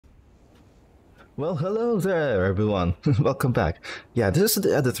Well, hello there, everyone. Welcome back. Yeah, this is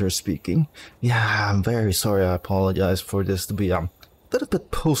the editor speaking. Yeah, I'm very sorry. I apologize for this to be a little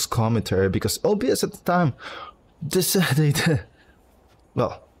bit post commentary because OBS at the time decided,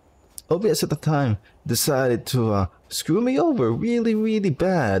 well, OBS at the time decided to screw me over really, really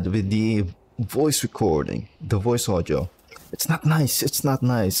bad with the voice recording, the voice audio. It's not nice. It's not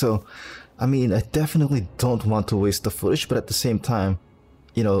nice. So, I mean, I definitely don't want to waste the footage, but at the same time,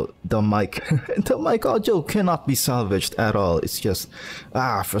 you know, the mic the mic audio cannot be salvaged at all. It's just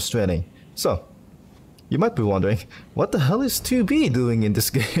frustrating. So you might be wondering, what the hell is 2B doing in this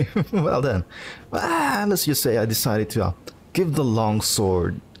game? Well then, let's just say I decided to give the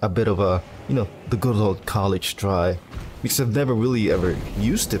longsword a bit of a, you know, the good old college try, because I've never really ever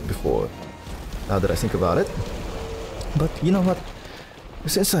used it before, now that I think about it. But you know what,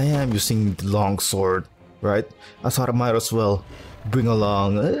 since I am using the longsword, right, I thought I might as well bring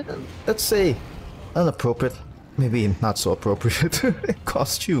along, let's say, an appropriate, maybe not so appropriate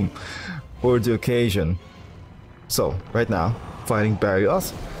costume for the occasion. So, right now, fighting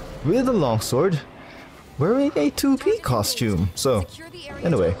Barioth with a longsword, wearing a 2B costume. So,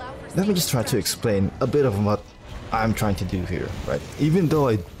 anyway, let me just try to explain a bit of what I'm trying to do here, right? Even though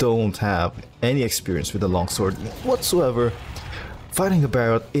I don't have any experience with the longsword whatsoever, fighting the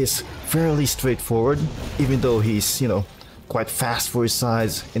Barioth is fairly straightforward, even though he's, you know, quite fast for his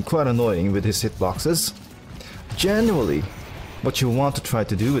size and quite annoying with his hitboxes. Generally, what you want to try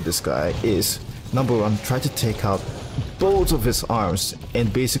to do with this guy is, number one, try to take out both of his arms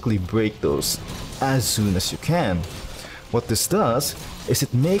and basically break those as soon as you can. What this does is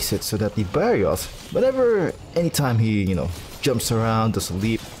it makes it so that the Barioth, whenever, anytime he, you know, jumps around, does a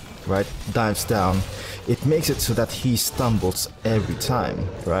leap, right, dives down, it makes it so that he stumbles every time,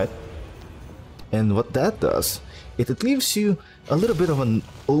 right? And what that does, it leaves you a little bit of an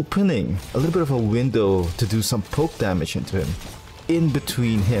opening, a little bit of a window to do some poke damage into him, in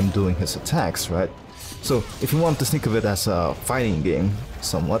between him doing his attacks, right? So if you want to think of it as a fighting game,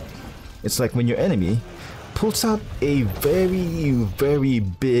 somewhat, it's like when your enemy pulls out a very, very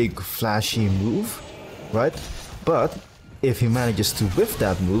big flashy move, right? But if he manages to whiff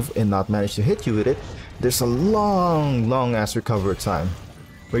that move and not manage to hit you with it, there's a long ass recovery time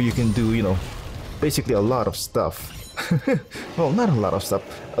where you can do, you know, basically a lot of stuff. Well, not a lot of stuff,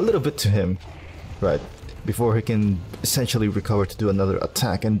 a little bit to him, right, before he can essentially recover to do another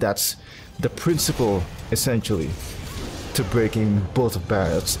attack. And that's the principle, essentially, to breaking both of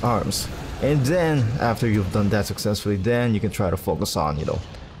Barioth's arms. And then after you've done that successfully, then you can try to focus on, you know,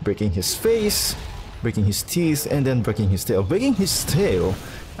 breaking his face, breaking his teeth, and then breaking his tail. Breaking his tail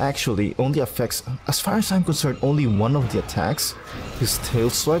actually only affects, as far as I'm concerned, only one of the attacks, his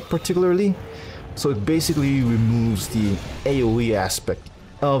tail swipe particularly. So it basically removes the AoE aspect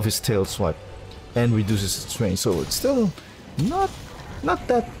of his tail swipe and reduces its range. So it's still not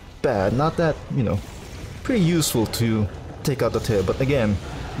that bad, not that, you know, pretty useful to take out the tail. But again,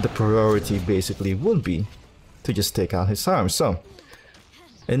 the priority basically would be to just take out his arms. So,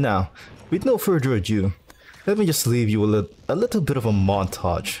 and now, with no further ado, let me just leave you a little bit of a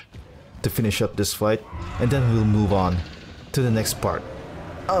montage to finish up this fight, and then we'll move on to the next part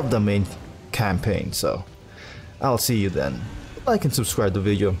of the main campaign. So I'll see you then. Like and subscribe to the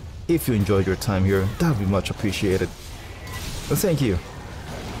video if you enjoyed your time here. That would be much appreciated. Well, thank you.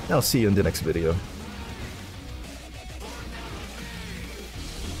 I'll see you in the next video.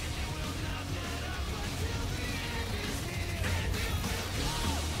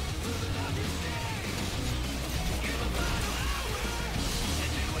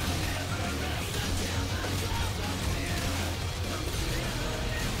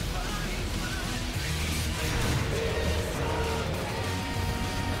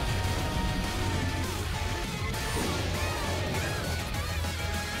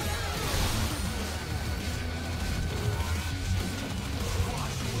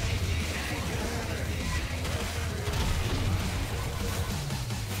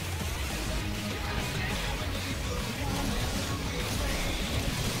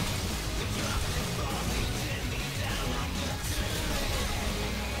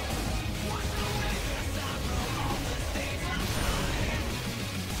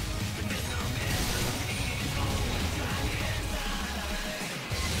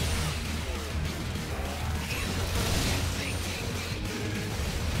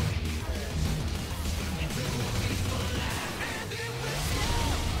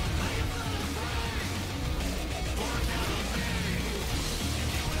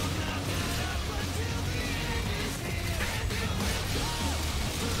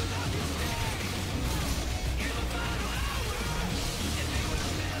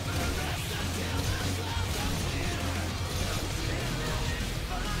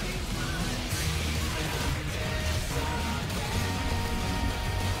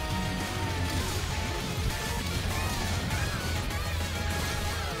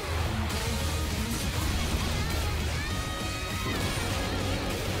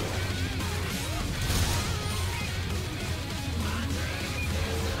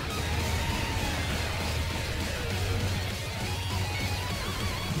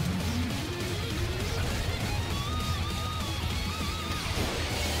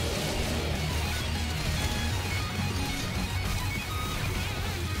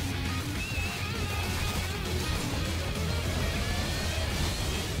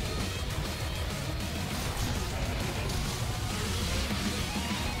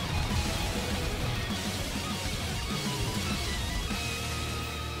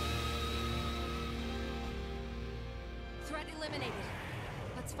 eliminated.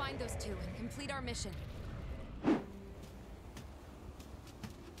 Let's find those two and complete our mission.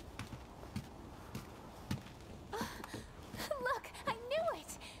 Look, I knew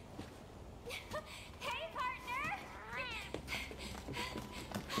it! Hey, partner!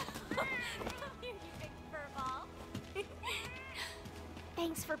 You big furball.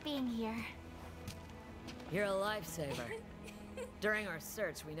 Thanks for being here. You're a lifesaver. During our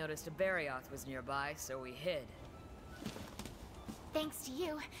search, we noticed a Barioth was nearby, so we hid. Thanks to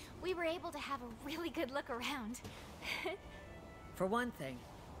you, we were able to have a really good look around. For one thing,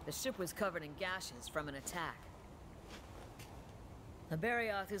 the ship was covered in gashes from an attack. A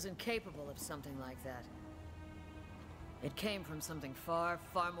Barioth isn't capable of something like that. It came from something far,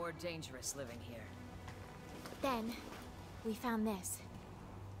 far more dangerous living here. Then, we found this.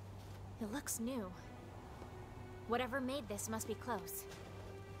 It looks new. Whatever made this must be close.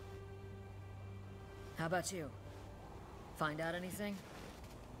 How about you? Find out anything?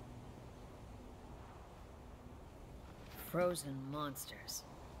 Frozen monsters.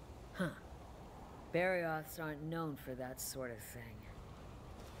 Huh. Barioths aren't known for that sort of thing.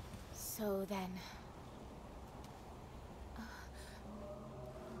 So then...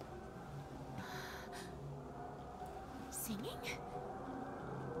 Singing?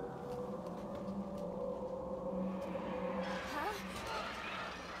 Huh?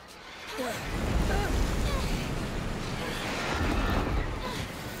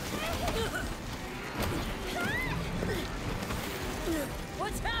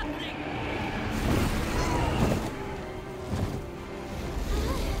 What's happening?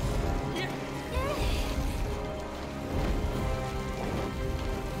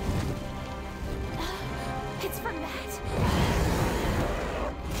 It's from that.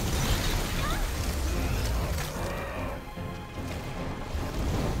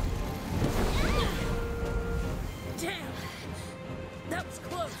 Damn! That was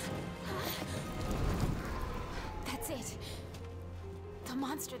close! That's it. The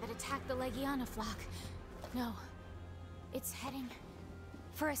monster that attacked the Legiana flock. No. It's heading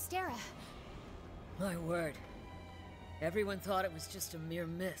for Astera. My word. Everyone thought it was just a mere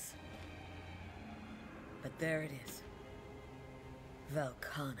myth. But there it is.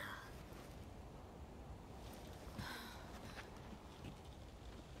 Velkhana.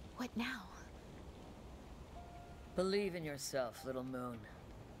 What now? Believe in yourself, little moon.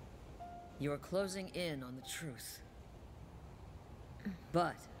 You are closing in on the truth.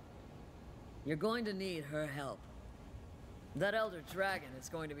 But you're going to need her help. That elder dragon is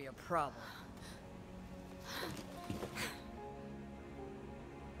going to be a problem.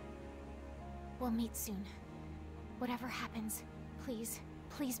 We'll meet soon. Whatever happens, please,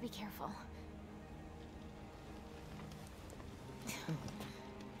 please be careful.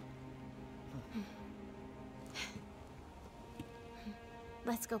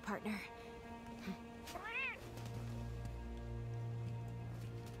 Let's go, partner.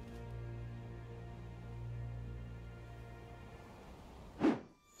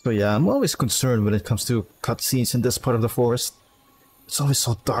 So yeah, I'm always concerned when it comes to cutscenes in this part of the forest. It's always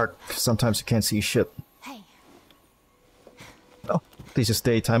so dark, sometimes you can't see shit. Hey. Oh, this is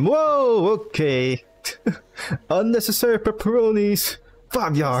daytime. Whoa, okay. Unnecessary pepperonis.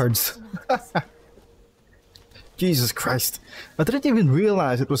 5 yards. Jesus Christ. I didn't even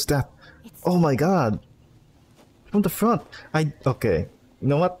realize it was that. Oh my god. From the front. Okay. You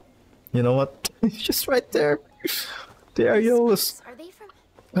know what? You know what? It's just right there. There you go. Are they from...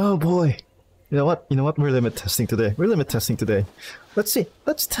 Oh boy. You know what? You know what? We're limit testing today. We're limit testing today. Let's see.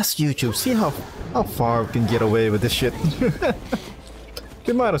 Let's test YouTube. See how far we can get away with this shit.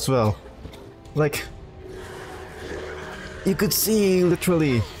 We might as well. Like, you could see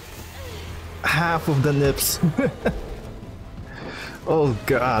literally half of the nips. Oh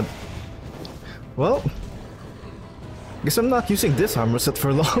god. Well, guess I'm not using this armor set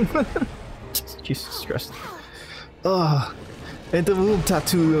for long. Jesus Christ. Ah, and the womb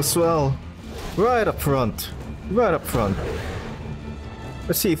tattoo as well. Right up front. Right up front.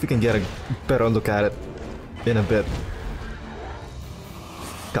 Let's see if we can get a better look at it in a bit.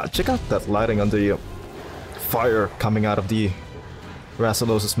 God, check out that lighting under you. Fire coming out of the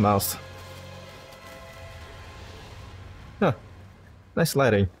Rassilos's mouth. Huh. Nice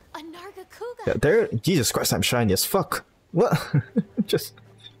lighting. A Nargacuga. Yeah, there. Jesus Christ, I'm shiny as fuck. What? Just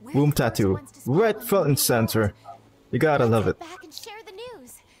womb tattoo. Right front and center. You gotta love it. Back and share the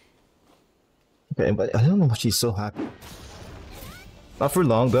news. Okay, but I don't know why she's so happy. Not for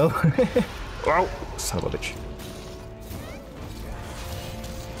long though. Wow, son of a bitch.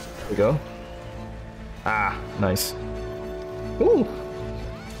 There we go. Ah, nice. Ooh.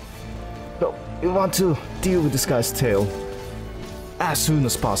 So, we want to deal with this guy's tail. as soon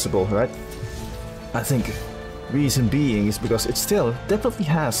as possible, right? I think reason being is because it still definitely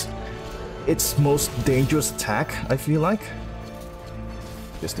has its most dangerous attack, I feel like.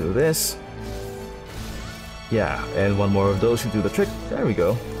 Just do this. Yeah, and one more of those should do the trick. There we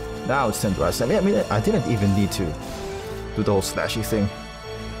go. Now it's tenderized. I mean, I didn't even need to do the whole slashy thing.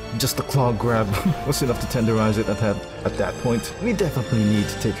 Just the claw grab was enough to tenderize it at that point. We definitely need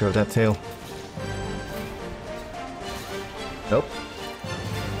to take care of that tail. Nope.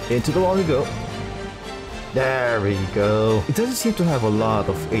 Into the wall you go. There we go. It doesn't seem to have a lot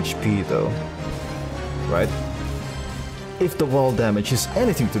of HP though. Right? If the wall damage is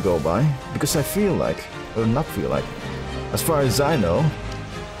anything to go by, because I feel like, or not feel like, as far as I know,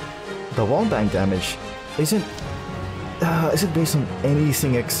 the wall bank damage isn't based on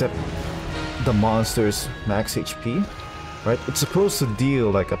anything except the monster's max HP, right? It's supposed to deal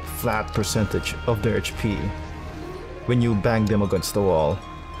like a flat percentage of their HP when you bang them against the wall.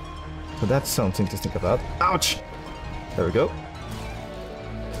 So that's something to think about. Ouch! There we go.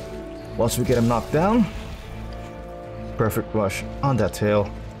 Once we get him knocked down, perfect rush on that tail.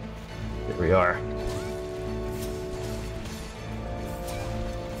 Here we are.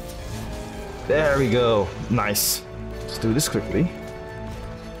 There we go. Nice. Let's do this quickly.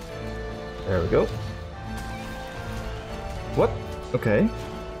 There we go. What? Okay.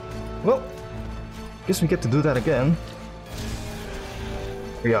 Well, guess we get to do that again.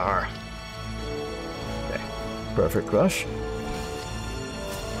 We are. Okay. Perfect rush.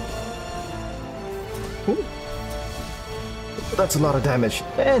 Ooh. That's a lot of damage.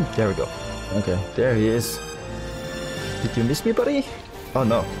 And there we go. Okay, there he is. Did you miss me, buddy? Oh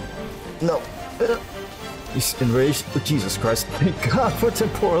no. No. He's enraged. Oh, Jesus Christ. Thank God for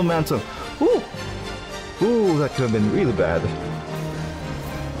Temporal Mantle. Ooh. Ooh, that could have been really bad.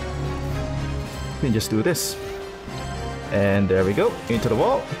 We can just do this. And there we go. Into the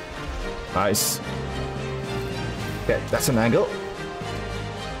wall. Nice. Okay, that's an angle.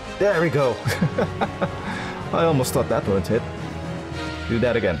 There we go. I almost thought that wouldn't hit. Do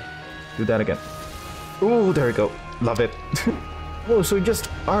that again. Do that again. Ooh, there we go. Love it. Oh, so you just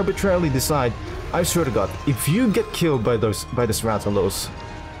arbitrarily decide. I swear to God, if you get killed by this Rathalos,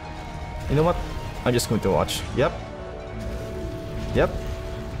 you know what? I'm just going to watch. Yep. Yep.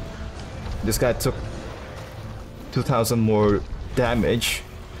 This guy took 2,000 more damage,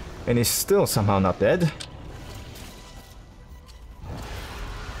 and he's still somehow not dead.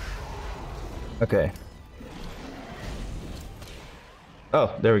 Okay.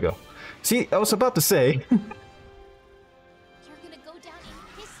 Oh, there we go. See, I was about to say.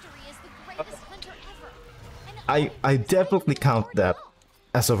 I definitely count that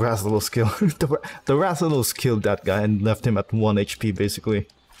as a Rathalos kill. the Rathalos killed that guy and left him at 1 HP basically.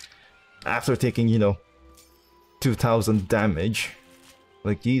 After taking, you know, 2,000 damage.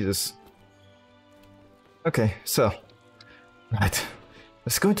 Like, Jesus. Okay, so. Right.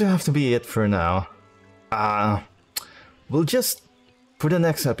 That's going to have to be it for now. We'll just, for the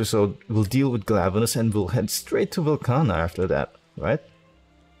next episode, we'll deal with Glavenus and we'll head straight to Volcana after that, right?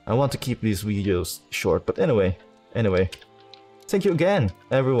 I want to keep these videos short, but anyway, thank you again,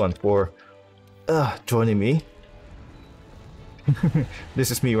 everyone, for joining me. This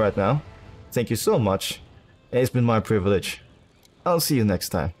is me right now. Thank you so much. It's been my privilege. I'll see you next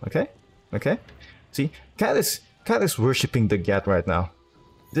time, okay? Okay? See, Cat is worshipping the cat right now.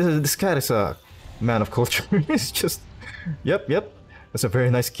 This cat is a man of culture. It's just, yep, that's a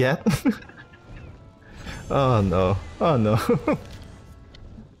very nice cat. Oh no, oh no.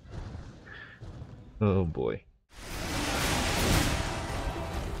 Oh boy.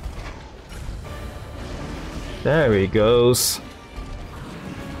 There he goes.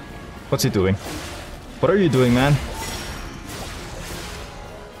 What's he doing? What are you doing, man?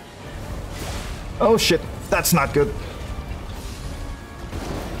 Oh shit, that's not good.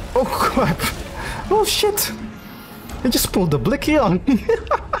 Oh crap. Oh shit. He just pulled the blicky on me.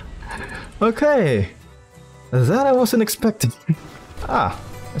 Okay. That I wasn't expecting. Ah,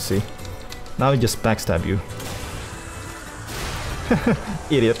 I see. Now he just backstab you.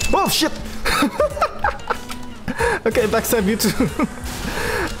 Idiot. Oh shit! Okay, backstab you too.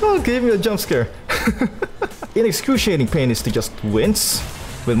 Oh, gave me a jump scare. In excruciating pain is to just wince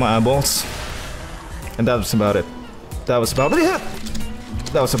with my eyeballs. And that was about it. That was about it.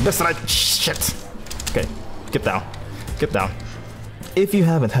 That was the best that I... Shit. Okay, get down. Get down. If you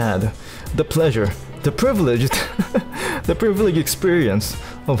haven't had the pleasure, the privileged, the privileged experience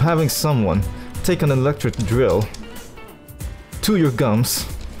of having someone take an electric drill to your gums,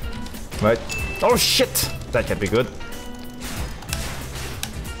 right? Oh shit! That can't be good.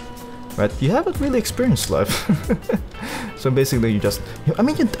 Right, you haven't really experienced life.